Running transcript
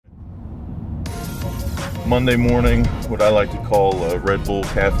Monday morning, what I like to call a Red Bull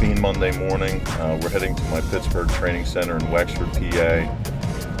caffeine Monday morning. We're heading to my Pittsburgh training center in Wexford, PA.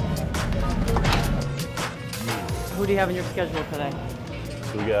 Who do you have in your schedule today?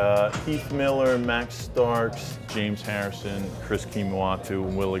 So we got Heath Miller, Max Starks, James Harrison, Chris Kimuatu,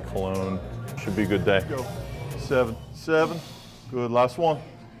 and Willie Colon. Should be a good day. Go. 7, 7. Good. Last one.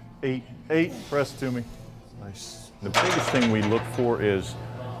 8, 8. Press to me. Nice. The biggest thing we look for is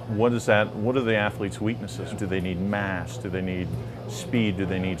what are the athlete's weaknesses? Do they need mass? Do they need speed? Do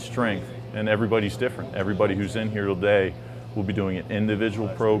they need strength? And everybody's different. Everybody who's in here today will be doing an individual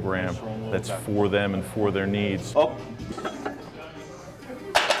program that's for them and for their needs. Up.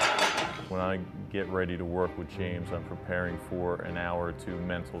 When I get ready to work with James, I'm preparing for an hour or two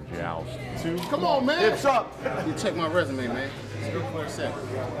mental joust. 2, come on, man. Hips up. You check my resume, man. Let's go for a second.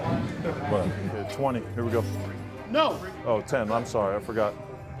 What? 20. Here we go. No. Oh, 10. I'm sorry. I forgot.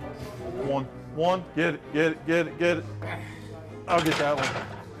 1, 1. Get it, get it, get it, get it. I'll get that one.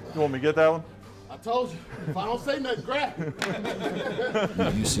 You want me to get that one? I told you. If I don't say nothing, grab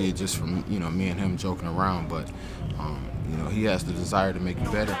it. You see it just from, me and him joking around, but, he has the desire to make you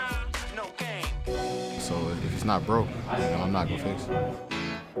better. So if it's not broke, I'm not gonna fix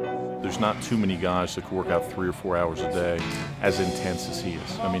it. There's not too many guys that can work out 3 or 4 hours a day as intense as he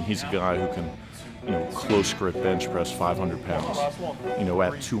is. I mean, he's a guy who can, close grip bench press 500 pounds,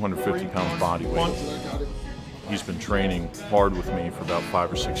 at 250 pounds body weight. He's been training hard with me for about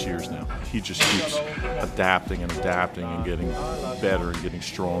 5 or 6 years now. He just keeps adapting and adapting and getting better and getting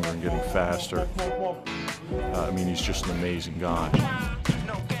stronger and getting faster. He's just an amazing guy.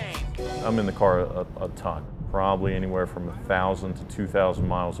 I'm in the car a ton, probably anywhere from 1,000 to 2,000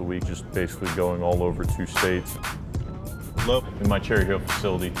 miles a week, just basically going all over 2 states. In my Cherry Hill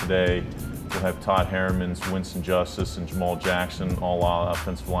facility today, we'll have Todd Harrimans, Winston Justice, and Jamal Jackson, all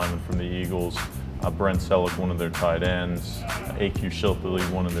offensive linemen from the Eagles. Brent Selleck, one of their tight ends. A.Q. Shilpley,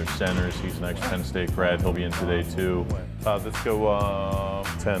 one of their centers. He's an ex-Penn State grad. He'll be in today too. Let's go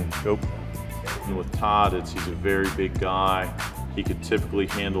 10. Go. And with Todd, he's a very big guy. He could typically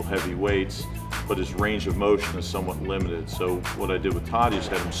handle heavy weights, but his range of motion is somewhat limited. So what I did with Todd is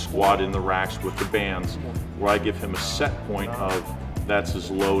had him squat in the racks with the bands, where I give him a set point of that's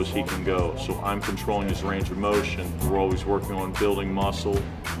as low as he can go. So I'm controlling his range of motion. We're always working on building muscle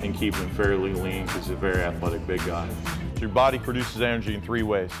and keeping him fairly lean because he's a very athletic big guy. So your body produces energy in 3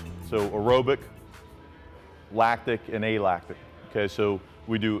 ways. So aerobic, lactic, and alactic. Okay, so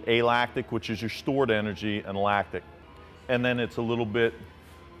we do alactic, which is your stored energy, and lactic. And then it's a little bit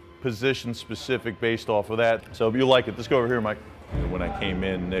position specific based off of that. So if you like it, let's go over here, Mike. When I came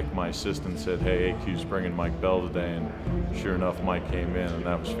in, Nick, my assistant, said, hey, AQ's bringing Mike Bell today, and sure enough, Mike came in, and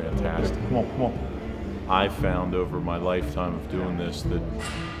that was fantastic. Come on, come on. I found over my lifetime of doing this that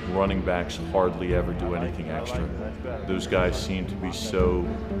running backs hardly ever do anything extra. Those guys seem to be so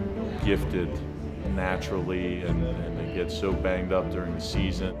gifted naturally, and they get so banged up during the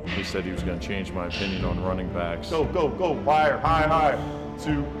season. He said he was going to change my opinion on running backs. Go, go, go, higher, high, high.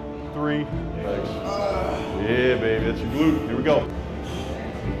 2, 3. Yeah, baby, that's your glute. Here we go.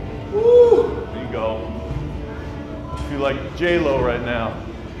 Woo! There you go. I feel like J-Lo right now.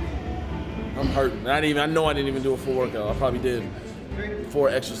 I'm hurting. I know I didn't even do a full workout. I probably did 4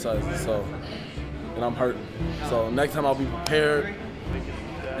 exercises, and I'm hurting. So next time I'll be prepared,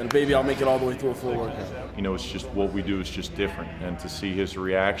 and maybe I'll make it all the way through a full workout. It's just what we do is just different, and to see his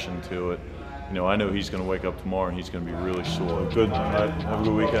reaction to it, I know he's going to wake up tomorrow and he's going to be really sore. Good night. Have a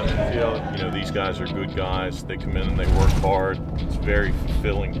good weekend. These guys are good guys. They come in and they work hard. It's very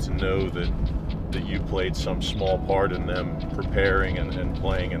fulfilling to know that you played some small part in them preparing and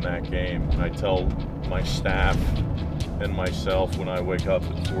playing in that game. I tell my staff and myself when I wake up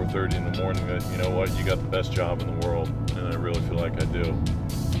at 4:30 in the morning that, you know what, you got the best job in the world, and I really feel like I do.